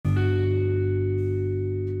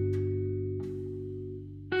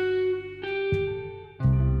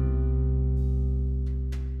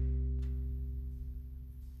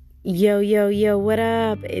Yo, yo, yo, what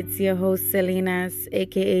up? It's your host, Selenas,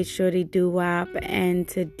 aka Shorty Doo-Wop, and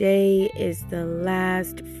today is the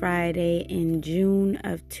last Friday in June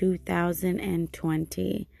of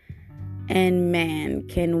 2020. And man,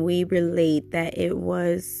 can we relate that it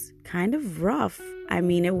was kind of rough? I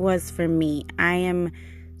mean, it was for me. I am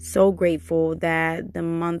so grateful that the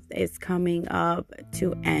month is coming up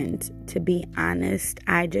to end. To be honest,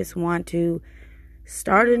 I just want to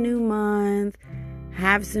start a new month,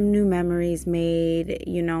 have some new memories made,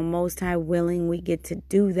 most high willing we get to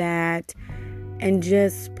do that, and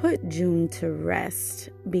just put June to rest,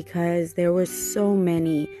 because there were so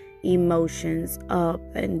many emotions up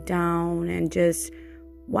and down, and just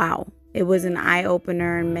wow, it was an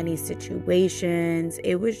eye-opener in many situations.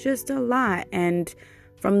 It was just a lot, and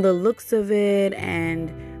from the looks of it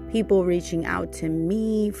and people reaching out to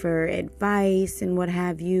me for advice and what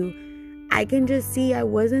have you, I can just see I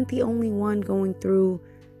wasn't the only one going through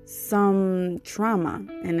some trauma,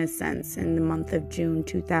 in a sense, in the month of June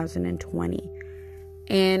 2020.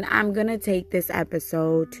 And I'm going to take this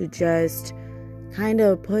episode to just kind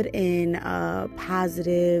of put in a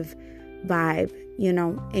positive vibe,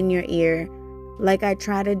 in your ear, like I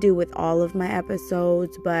try to do with all of my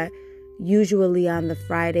episodes, but usually on the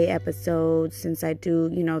Friday episodes, since I do,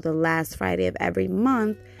 the last Friday of every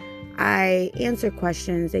month, I answer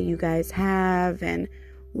questions that you guys have and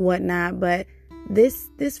whatnot. But this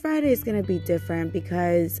Friday is going to be different,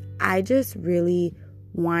 because I just really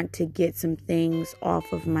want to get some things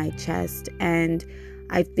off of my chest. And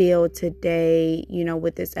I feel today,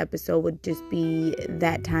 with this episode would just be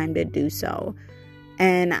that time to do so.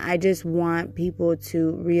 And I just want people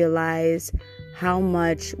to realize how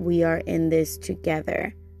much we are in this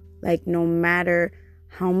together. Like, no matter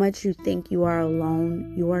how much you think you are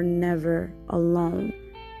alone, you are never alone.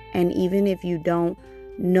 And even if you don't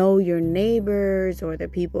know your neighbors or the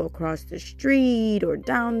people across the street or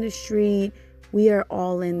down the street, we are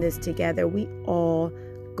all in this together. We all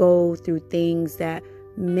go through things that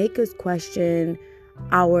make us question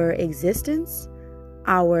our existence,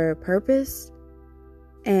 our purpose,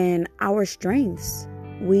 and our strengths.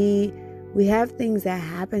 We have things that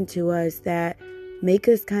happen to us that make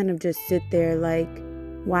us kind of just sit there like,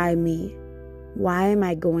 why me? Why am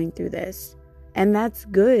I going through this? And that's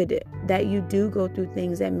good that you do go through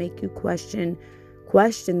things that make you question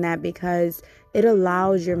that, because it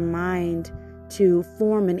allows your mind to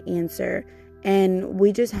form an answer. And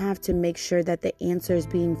we just have to make sure that the answers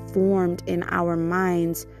being formed in our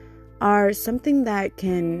minds are something that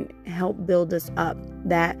can help build us up,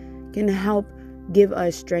 that can help give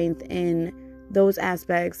us strength in those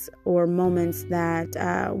aspects or moments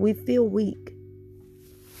that we feel weak.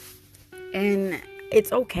 And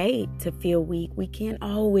it's okay to feel weak. We can't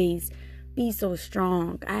always be so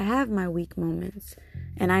strong. I have my weak moments.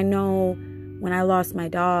 And I know when I lost my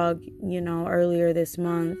dog, earlier this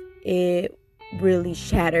month, it really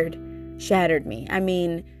shattered me. I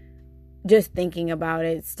mean, just thinking about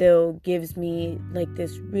it still gives me like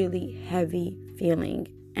this really heavy feeling.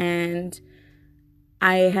 And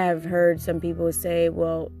I have heard some people say,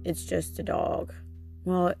 well, it's just a dog.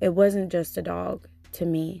 Well, it wasn't just a dog to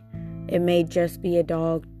me. It may just be a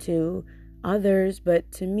dog to others,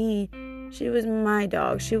 but to me, she was my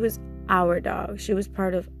dog. She was our dog. She was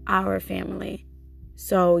part of our family.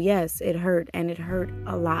 So yes, it hurt, and it hurt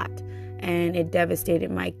a lot. And it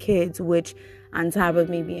devastated my kids, which, on top of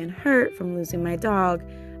me being hurt from losing my dog,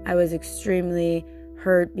 I was extremely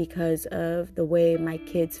hurt because of the way my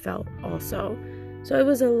kids felt also. So it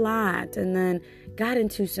was a lot. And then got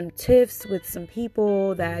into some tiffs with some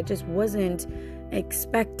people that I just wasn't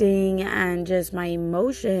expecting, and just my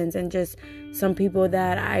emotions, and just some people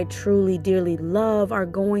that I truly dearly love are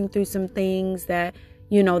going through some things that,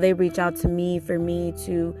 they reach out to me for me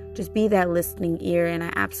to just be that listening ear. And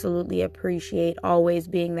I absolutely appreciate always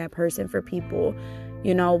being that person for people,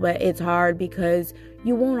 but it's hard because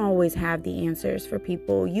you won't always have the answers for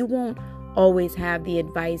people. You won't always have the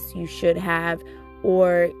advice you should have,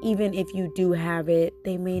 or even if you do have it,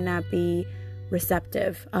 they may not be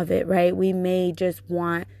receptive of it, right? We may just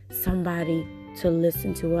want somebody to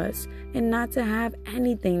listen to us and not to have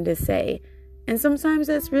anything to say. And sometimes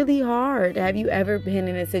that's really hard. Have you ever been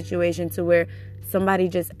in a situation to where somebody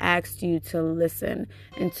just asked you to listen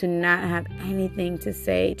and to not have anything to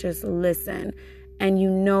say, just listen? And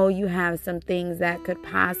you have some things that could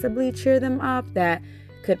possibly cheer them up, that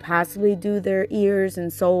could possibly do their ears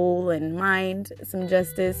and soul and mind some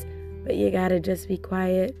justice, but you gotta just be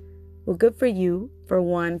quiet. Well, good for you, for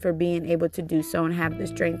one, for being able to do so and have the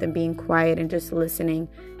strength and being quiet and just listening.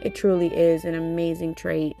 It truly is an amazing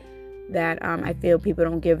trait that I feel people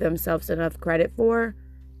don't give themselves enough credit for.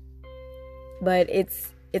 but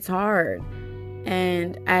it's hard.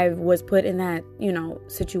 And I was put in that,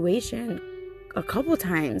 situation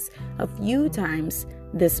a few times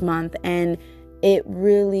this month. And it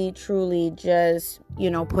really, truly just,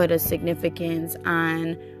 put a significance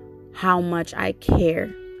on how much I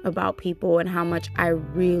care about people and how much I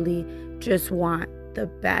really just want the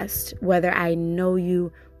best, whether I know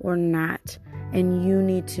you or not. And you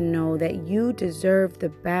need to know that you deserve the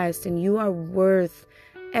best and you are worth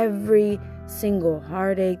every single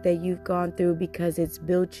heartache that you've gone through, because it's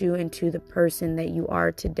built you into the person that you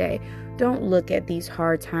are today. Don't look at these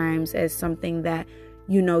hard times as something that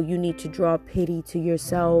you need to draw pity to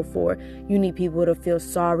yourself, or you need people to feel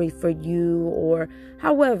sorry for you, or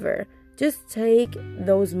however. Just take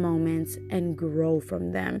those moments and grow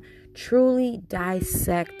from them. Truly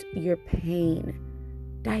dissect your pain.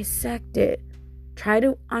 Dissect it. Try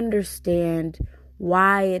to understand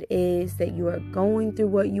why it is that you are going through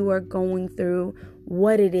what you are going through,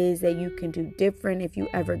 what it is that you can do different if you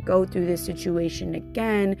ever go through this situation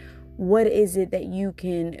again. What is it that you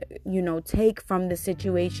can, take from the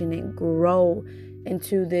situation and grow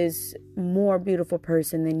into this more beautiful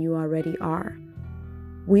person than you already are?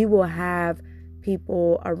 We will have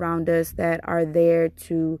people around us that are there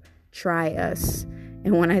to try us.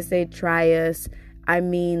 And when I say try us, I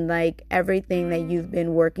mean like everything that you've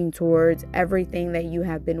been working towards, everything that you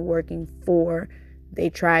have been working for, they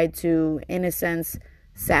try to, in a sense,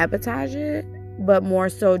 sabotage it, but more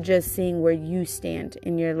so just seeing where you stand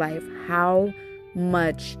in your life. How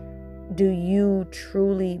much do you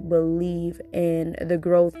truly believe in the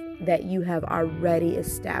growth that you have already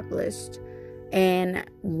established? And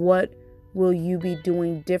what will you be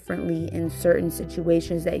doing differently in certain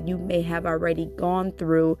situations that you may have already gone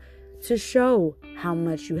through to show how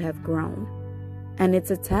much you have grown? And it's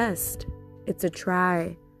a test. It's a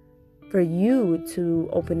try for you to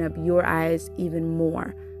open up your eyes even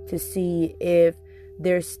more to see if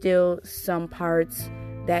there's still some parts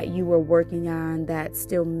that you were working on that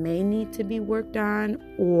still may need to be worked on,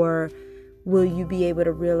 or will you be able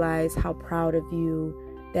to realize how proud of you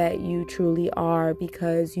that you truly are,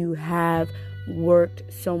 because you have worked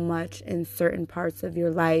so much in certain parts of your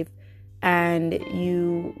life and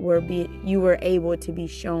you were able to be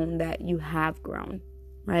shown that you have grown,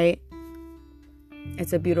 right?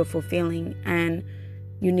 It's a beautiful feeling, and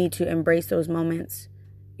you need to embrace those moments.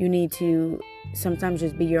 You need to sometimes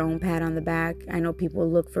just be your own pat on the back. I know people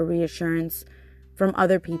look for reassurance from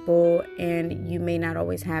other people, and you may not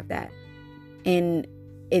always have that. And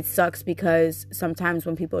it sucks because sometimes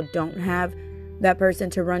when people don't have that person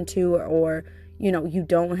to run to, or you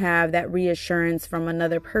don't have that reassurance from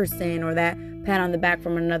another person or that pat on the back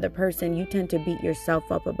from another person, you tend to beat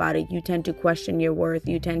yourself up about it. You tend to question your worth.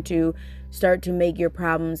 You tend to start to make your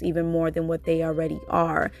problems even more than what they already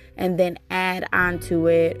are. And then add on to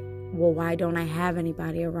it, well, why don't I have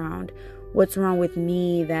anybody around? What's wrong with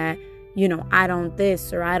me that, I don't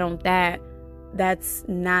this or I don't that? That's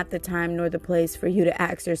not the time nor the place for you to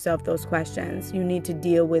ask yourself those questions. You need to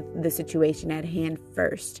deal with the situation at hand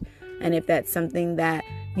first. And if that's something that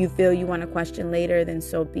you feel you want to question later, then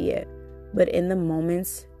so be it. But in the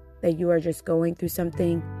moments that you are just going through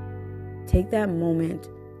something, take that moment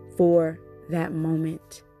for that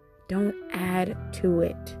moment. Don't add to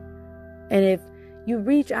it. And if you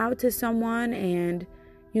reach out to someone and,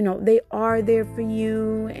 they are there for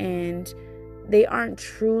you and they aren't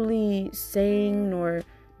truly saying or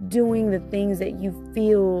doing the things that you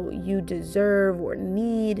feel you deserve or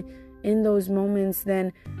need in those moments,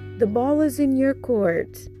 then the ball is in your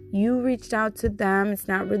court. You reached out to them. It's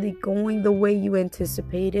not really going the way you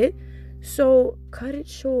anticipated. So cut it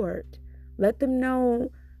short. Let them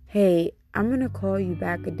know, hey, I'm going to call you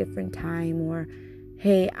back a different time, or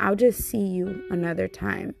hey, I'll just see you another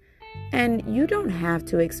time. And you don't have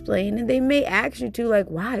to explain. And they may ask you to, like,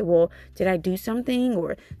 why? Well, did I do something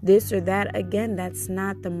or this or that? Again, that's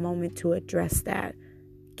not the moment to address that.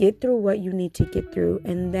 Get through what you need to get through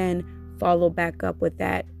and then follow back up with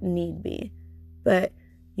that need be. But,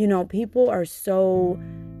 people are so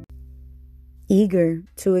eager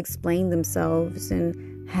to explain themselves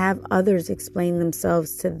and have others explain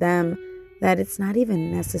themselves to them that it's not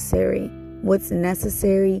even necessary. What's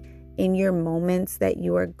necessary in your moments that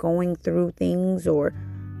you are going through things or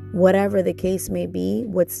whatever the case may be,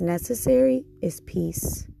 what's necessary is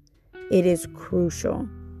peace. It is crucial.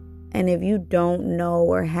 And if you don't know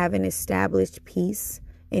or haven't established peace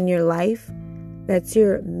in your life, that's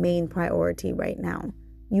your main priority right now.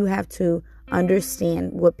 You have to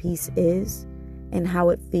understand what peace is and how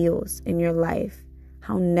it feels in your life,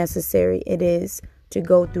 how necessary it is to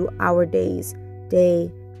go through our days, day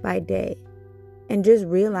by day. And just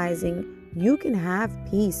realizing you can have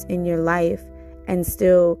peace in your life and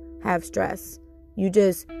still have stress. You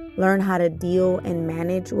just learn how to deal and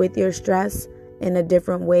manage with your stress in a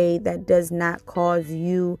different way that does not cause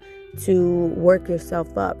you to work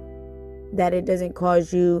yourself up, that it doesn't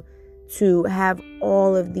cause you to have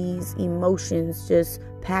all of these emotions just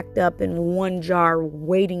packed up in one jar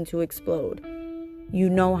waiting to explode. You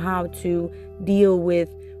know how to deal with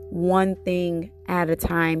one thing at a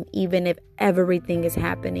time, even if everything is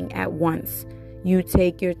happening at once. You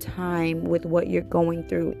take your time with what you're going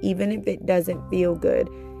through, even if it doesn't feel good,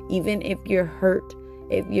 even if you're hurt,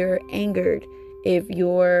 if you're angered, if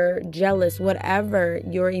you're jealous, whatever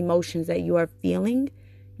your emotions that you are feeling,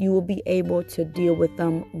 you will be able to deal with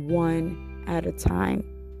them one at a time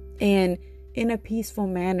and in a peaceful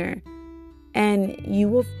manner. And you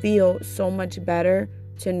will feel so much better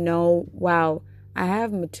to know, wow, I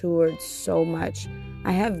have matured so much.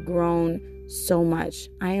 I have grown so much.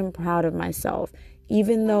 I am proud of myself.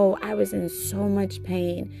 Even though I was in so much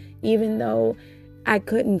pain, even though I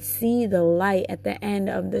couldn't see the light at the end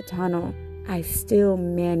of the tunnel, I still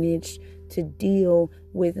managed to deal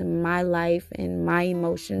with my life and my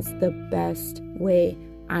emotions the best way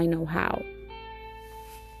I know how.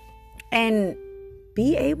 And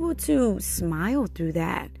be able to smile through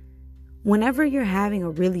that. Whenever you're having a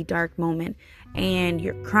really dark moment and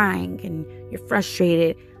you're crying and you're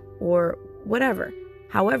frustrated or whatever,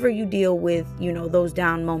 however you deal with, those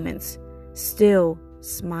down moments, still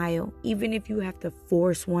smile. Even if you have to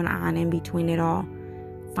force one on in between it all,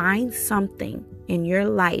 find something in your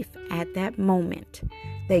life at that moment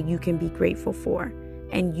that you can be grateful for.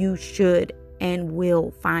 And you should and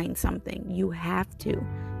will find something. You have to.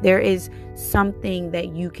 There is something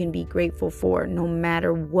that you can be grateful for no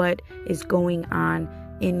matter what is going on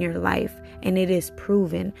in your life. And it is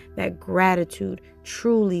proven that gratitude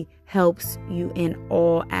truly helps you in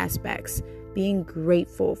all aspects. Being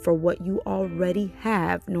grateful for what you already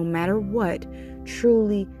have, no matter what,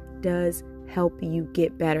 truly does help you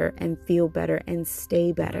get better and feel better and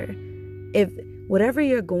stay better. If whatever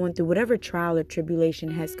you're going through, whatever trial or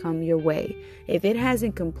tribulation has come your way, if it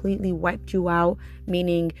hasn't completely wiped you out,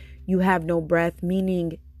 meaning you have no breath,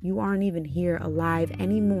 meaning you aren't even here alive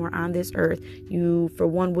anymore on this earth, you, for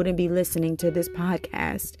one, wouldn't be listening to this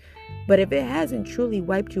podcast. But if it hasn't truly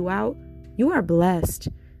wiped you out, you are blessed.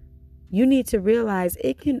 You need to realize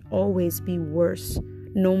it can always be worse.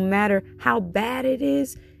 No matter how bad it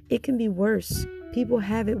is, it can be worse. People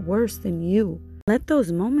have it worse than you. Let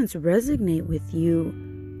those moments resonate with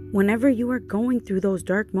you. Whenever you are going through those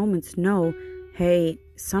dark moments, know, hey,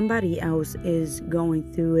 somebody else is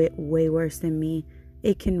going through it way worse than me.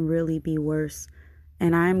 It can really be worse.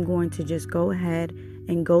 And I'm going to just go ahead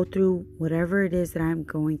and go through whatever it is that I'm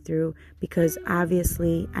going through, because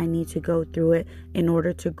obviously I need to go through it in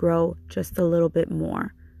order to grow just a little bit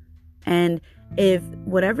more. And if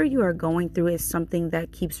whatever you are going through is something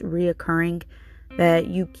that keeps reoccurring, that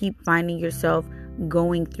you keep finding yourself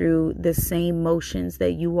going through the same motions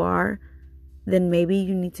that you are, then maybe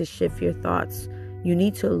you need to shift your thoughts. You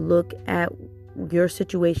need to look at your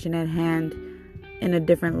situation at hand in a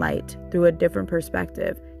different light, through a different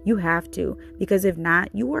perspective. You have to, because if not,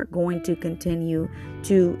 you are going to continue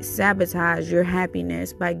to sabotage your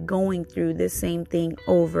happiness by going through the same thing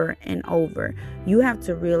over and over. You have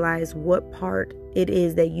to realize what part it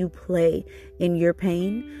is that you play in your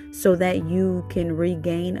pain so that you can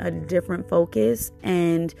regain a different focus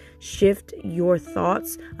and shift your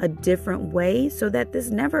thoughts a different way so that this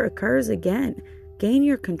never occurs again. Gain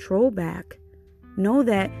your control back. Know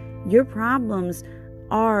that your problems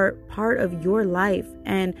are part of your life,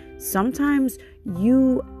 and sometimes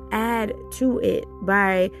you add to it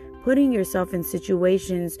by putting yourself in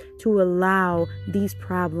situations to allow these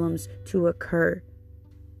problems to occur.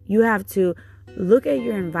 You have to look at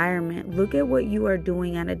your environment, look at what you are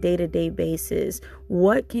doing on a day-to-day basis.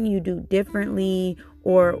 What can you do differently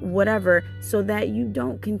or whatever, so that you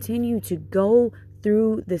don't continue to go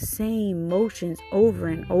through the same motions over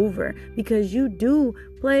and over, because you do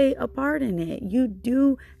play a part in it. You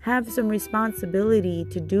do have some responsibility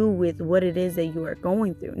to do with what it is that you are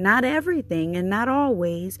going through. Not everything and not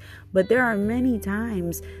always, but there are many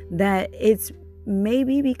times that it's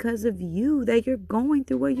maybe because of you that you're going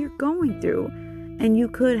through what you're going through. And you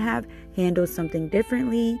could have handled something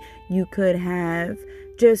differently. You could have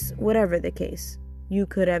just whatever the case. You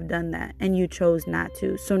could have done that and you chose not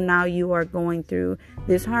to. So now you are going through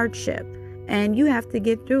this hardship and you have to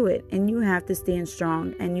get through it, and you have to stand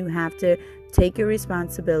strong, and you have to take your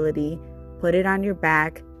responsibility, put it on your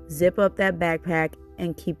back, zip up that backpack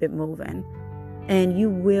and keep it moving. And you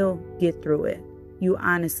will get through it. You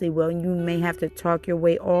honestly will. You may have to talk your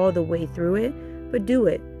way all the way through it, but do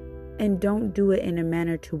it. And don't do it in a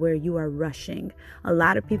manner to where you are rushing. A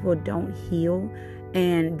lot of people don't heal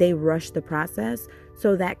and they rush the process.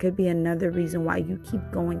 So that could be another reason why you keep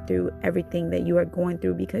going through everything that you are going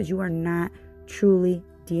through, because you are not truly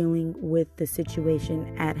dealing with the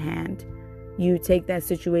situation at hand. You take that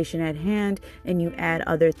situation at hand and you add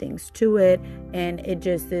other things to it, and it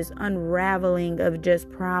just is unraveling of just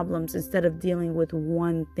problems instead of dealing with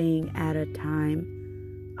one thing at a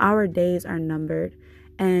time. Our days are numbered,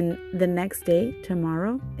 and the next day,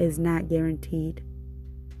 tomorrow, is not guaranteed.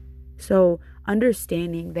 So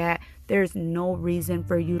understanding that there's no reason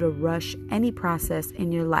for you to rush any process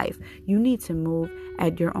in your life. You need to move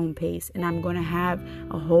at your own pace. And I'm going to have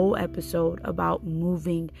a whole episode about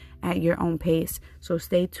moving at your own pace. So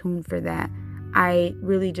stay tuned for that. I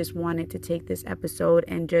really just wanted to take this episode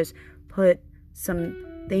and just put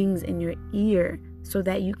some things in your ear so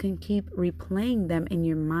that you can keep replaying them in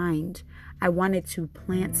your mind. I wanted to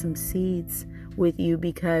plant some seeds with you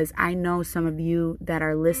because I know some of you that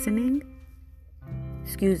are listening,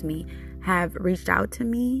 have reached out to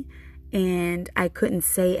me, and I couldn't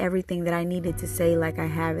say everything that I needed to say like I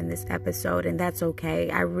have in this episode, and that's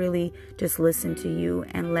okay. I really just listen to you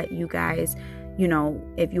and let you guys,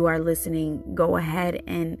 if you are listening, go ahead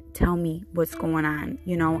and tell me what's going on,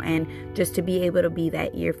 and just to be able to be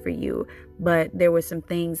that ear for you. But there were some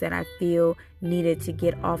things that I feel needed to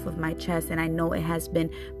get off of my chest, and I know it has been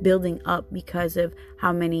building up because of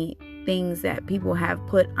how many things that people have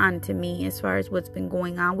put onto me as far as what's been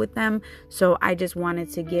going on with them. So I just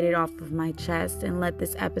wanted to get it off of my chest and let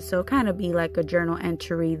this episode kind of be like a journal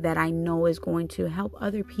entry that I know is going to help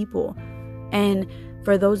other people. And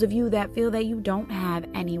for those of you that feel that you don't have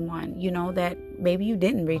anyone, that maybe you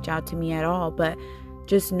didn't reach out to me at all, but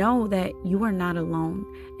just know that you are not alone.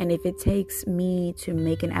 And if it takes me to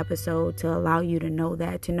make an episode to allow you to know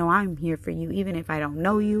that, to know I'm here for you, even if I don't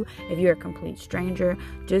know you, if you're a complete stranger,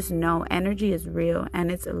 just know energy is real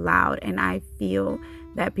and it's loud. And I feel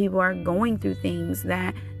that people are going through things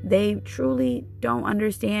that they truly don't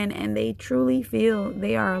understand, and they truly feel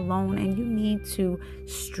they are alone. And you need to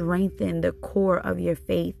strengthen the core of your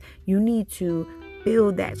faith. You need to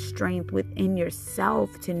build that strength within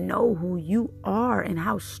yourself to know who you are and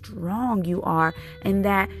how strong you are, and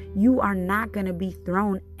that you are not going to be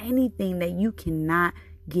thrown anything that you cannot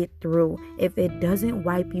get through. If it doesn't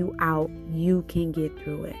wipe you out, you can get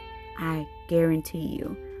through it. I guarantee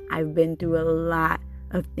you. I've been through a lot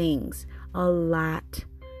of things, a lot.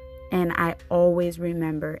 And I always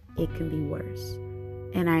remember it can be worse.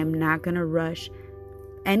 And I am not going to rush.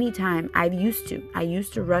 Anytime I used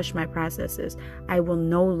to rush my processes. I will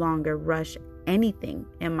no longer rush anything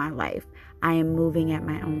in my life. I am moving at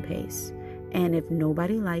my own pace. And if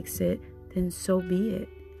nobody likes it, then so be it.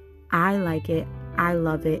 I like it, I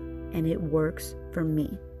love it, and it works for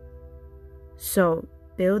me. So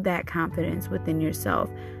build that confidence within yourself.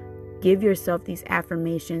 Give yourself these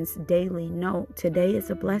affirmations daily. No, today is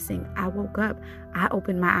a blessing. I woke up, I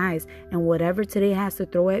opened my eyes, and whatever today has to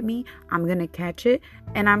throw at me, I'm going to catch it,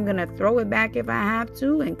 and I'm going to throw it back if I have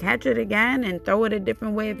to, and catch it again and throw it a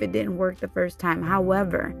different way if it didn't work the first time.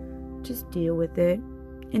 However, just deal with it,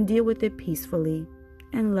 and deal with it peacefully,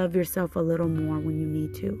 and love yourself a little more when you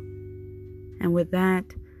need to. And with that,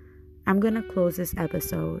 I'm going to close this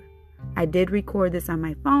episode. I did record this on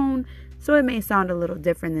my phone, so it may sound a little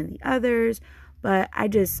different than the others, but I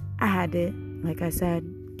had to, like I said,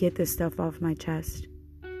 get this stuff off my chest.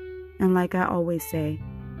 And like I always say,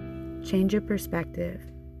 change your perspective,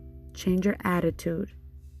 change your attitude,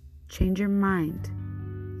 change your mind,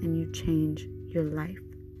 and you change your life.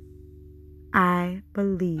 I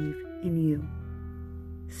believe in you,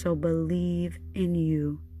 so believe in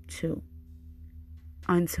you too.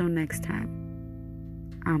 Until next time,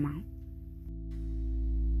 I'm out.